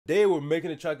Today we're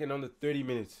making a track in under 30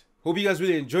 minutes. Hope you guys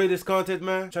really enjoy this content,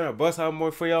 man. Trying to bust out more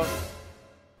for y'all.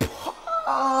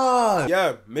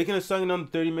 Yeah, making a song in under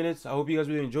 30 minutes. I hope you guys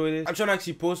really enjoy this. I'm trying to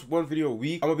actually post one video a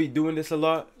week. I'm gonna be doing this a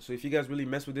lot. So if you guys really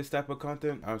mess with this type of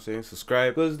content, I'm saying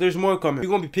subscribe, because there's more coming.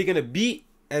 We're gonna be picking a beat,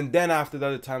 and then after that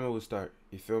the timer will start.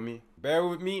 You feel me? Bear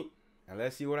with me, and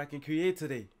let's see what I can create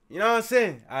today. You know what I'm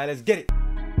saying? Alright, let's get it.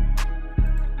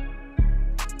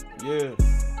 Yeah.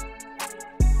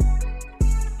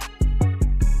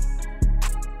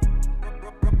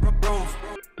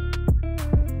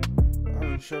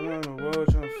 Around the world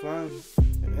trying to find you,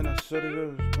 and I shut it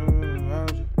up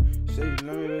around you. Say you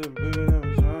love me, little baby, that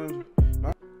was around you.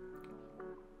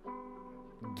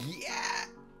 Yeah,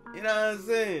 you know what I'm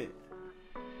saying?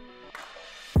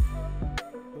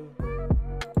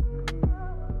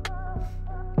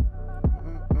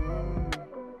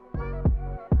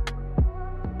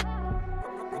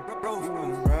 You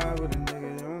wanna ride with a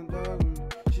nigga, young dog me.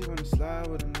 She wanna slide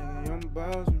with a nigga, young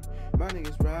boss me. My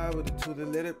niggas ride with it till they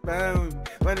let it bang with me.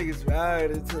 My niggas ride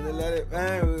with it till they let it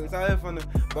bang with me. Started from the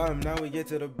bottom, now we get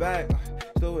to the back.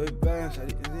 Still it bang,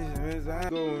 I'm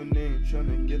going in, trying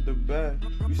to get the bag.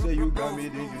 You say you got me,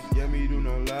 then just get me, do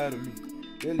not lie to me.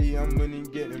 Really, I'm winning,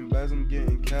 getting bags, I'm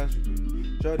getting cash with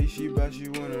me. Shorty, she back, she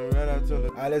wanna ride, I tell her.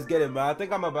 Alright, let's get it, man. I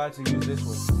think I'm about to use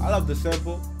this one. I love the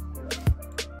sample.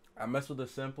 I mess with the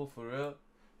sample for real.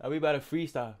 Now we about to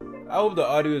freestyle. I hope the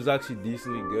audio is actually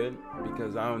decently good,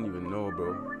 because I don't even know,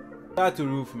 bro. Shout out to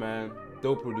Roof, man.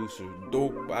 Dope producer.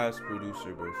 Dope ass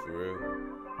producer, bro, for real.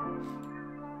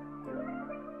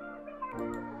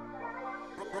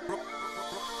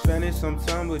 Spending some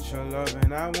time with your love,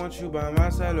 and I want you by my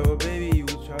side, little baby, you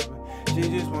chopping. She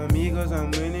just want me cause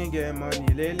I'm winning, get money.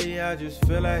 Lately I just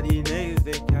feel like these niggas,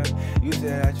 they cap. You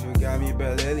said that you got me,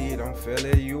 but lately don't feel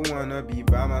it. You wanna be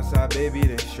by my side, baby,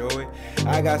 then show it.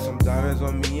 I got some diamonds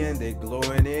on me and they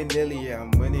glowing. And lately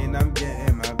I'm winning, I'm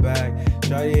getting my bag.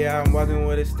 Shawty, I'm walking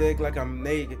with a stick like I'm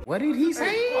naked. What did he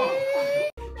say?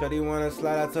 Shawty wanna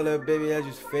slide, I tell her, baby, I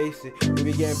just face it. We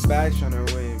be getting back, trying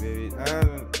to win, baby.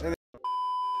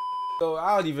 So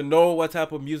I don't even know what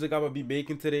type of music I'm gonna be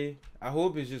making today. I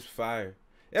hope it's just fire.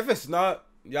 If it's not,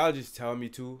 y'all just tell me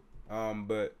to.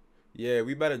 But yeah,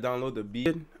 we better download the beat.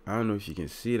 I don't know if you can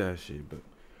see that shit, but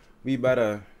we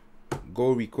better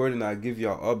go record, and I'll give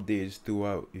y'all updates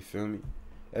throughout. You feel me?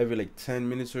 Every like 10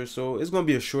 minutes or so. It's gonna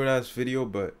be a short ass video,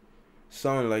 but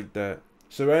something like that.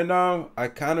 So right now I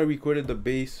kind of recorded the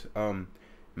bass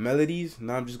melodies.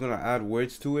 Now I'm just gonna add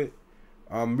words to it.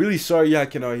 I'm really sorry I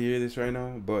cannot hear this right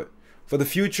now, but for the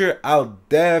future, I'll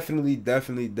definitely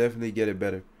get it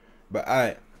better. But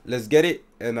alright, let's get it,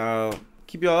 and I'll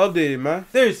keep y'all updated, man.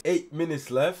 There's 8 minutes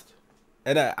left,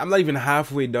 and I'm not even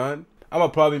halfway done. I'm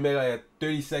gonna probably make like a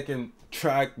 30-second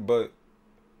track, but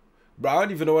bro, I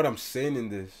don't even know what I'm saying in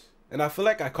this. And I feel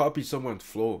like I copied someone's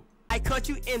flow. I caught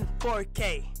you in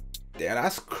 4K. Damn,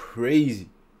 that's crazy.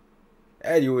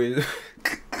 Anyways, yo,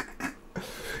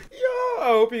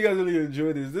 I hope you guys really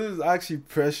enjoy this. This is actually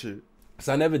pressure.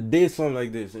 So I never did something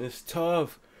like this, and it's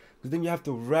tough, because then you have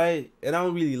to write, and I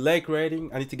don't really like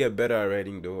writing. I need to get better at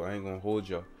writing though. I ain't gonna hold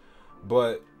y'all.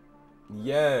 But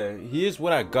yeah, here's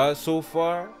what I got so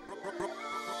far.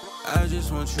 I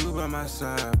just want you by my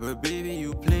side, but baby,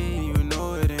 you playing, you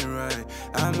know it ain't right.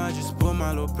 I might just put my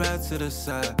little pride to the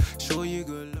side, show you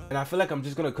good love. And I feel like I'm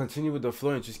just gonna continue with the flow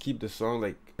and just keep the song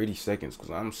like 30 seconds, because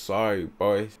I'm sorry,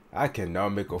 boys, I cannot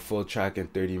make a full track in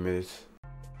 30 minutes.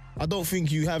 I don't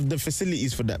think you have the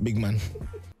facilities for that, big man.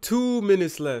 2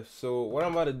 minutes left. So what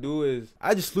I'm about to do is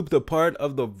I just looped a part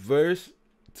of the verse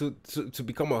to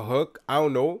become a hook. I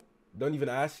don't know. Don't even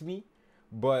ask me.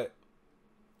 But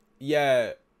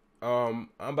yeah, I'm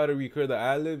about to record the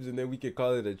ad-libs, and then we can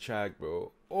call it a track,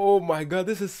 bro. Oh my god,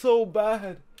 this is so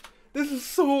bad. This is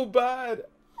so bad.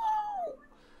 Oh.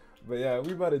 But yeah,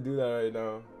 we about to do that right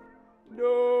now.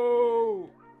 No.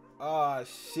 Ah,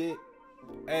 shit.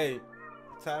 Hey.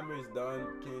 Timer is done,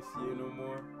 can't see it no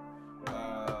more.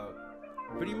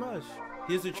 Pretty much.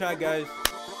 Here's the track, guys.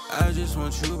 I just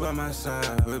want you by my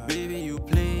side, but baby, you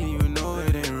playing, you know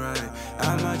it ain't right.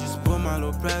 I might just put my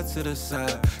little pride to the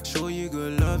side, show you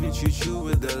good love and treat you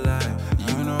with the light.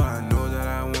 You know I know that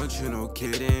I want you, no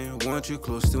kidding. Want you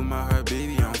close to my heart,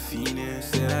 baby, I'm fiending.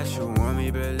 Say that you want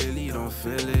me, but Lily don't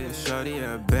feel it. Shawty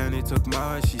a bandit, took my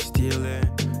heart, she stealing.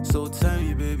 So tell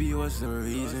me, baby, what's the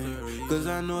reason? Cause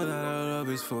I know that our love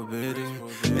is forbidden,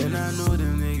 and I know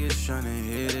them niggas tryna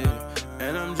hit it,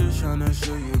 and I'm just tryna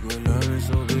show you good loving,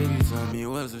 so baby, tell me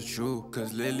what's the truth.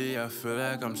 Cause lately I feel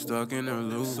like I'm stuck in a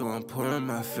loop. So I'm pouring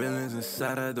my feelings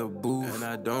inside of the booth, and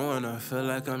I don't wanna feel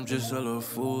like I'm just a little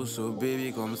fool. So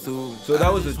baby, come through. So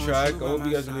that was the track. I hope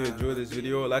you guys really enjoyed this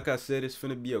video. Like I said, it's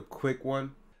finna be a quick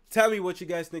one. Tell me what you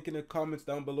guys think in the comments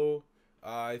down below.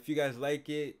 If you guys like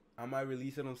it, I might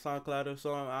release it on SoundCloud or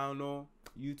something. I don't know.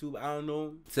 YouTube, I don't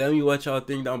know. Tell me what y'all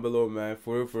think down below, man.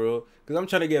 For real. Because I'm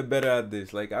trying to get better at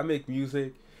this. Like, I make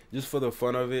music just for the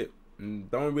fun of it. And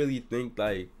don't really think,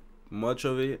 like, much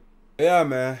of it. Yeah,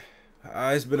 man.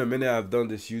 It's been a minute I've done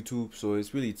this YouTube, so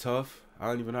it's really tough. I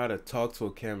don't even know how to talk to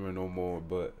a camera no more.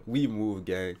 But we move,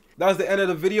 gang. That was the end of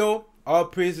the video. All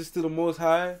praises to the Most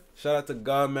High. Shout out to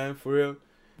God, man, for real.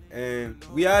 And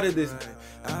we out of this.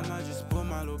 I might just put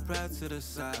my little pride to the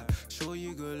side, show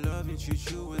you good love and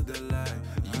treat you with the light.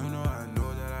 You know I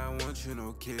know that I want you,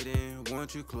 no kidding.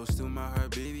 Want you close to my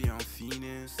heart, baby, I'm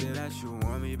fiending. Say that you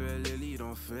want me, but Lily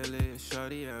don't feel it.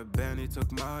 Shorty a bandit,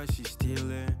 took my heart, she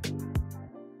stealing.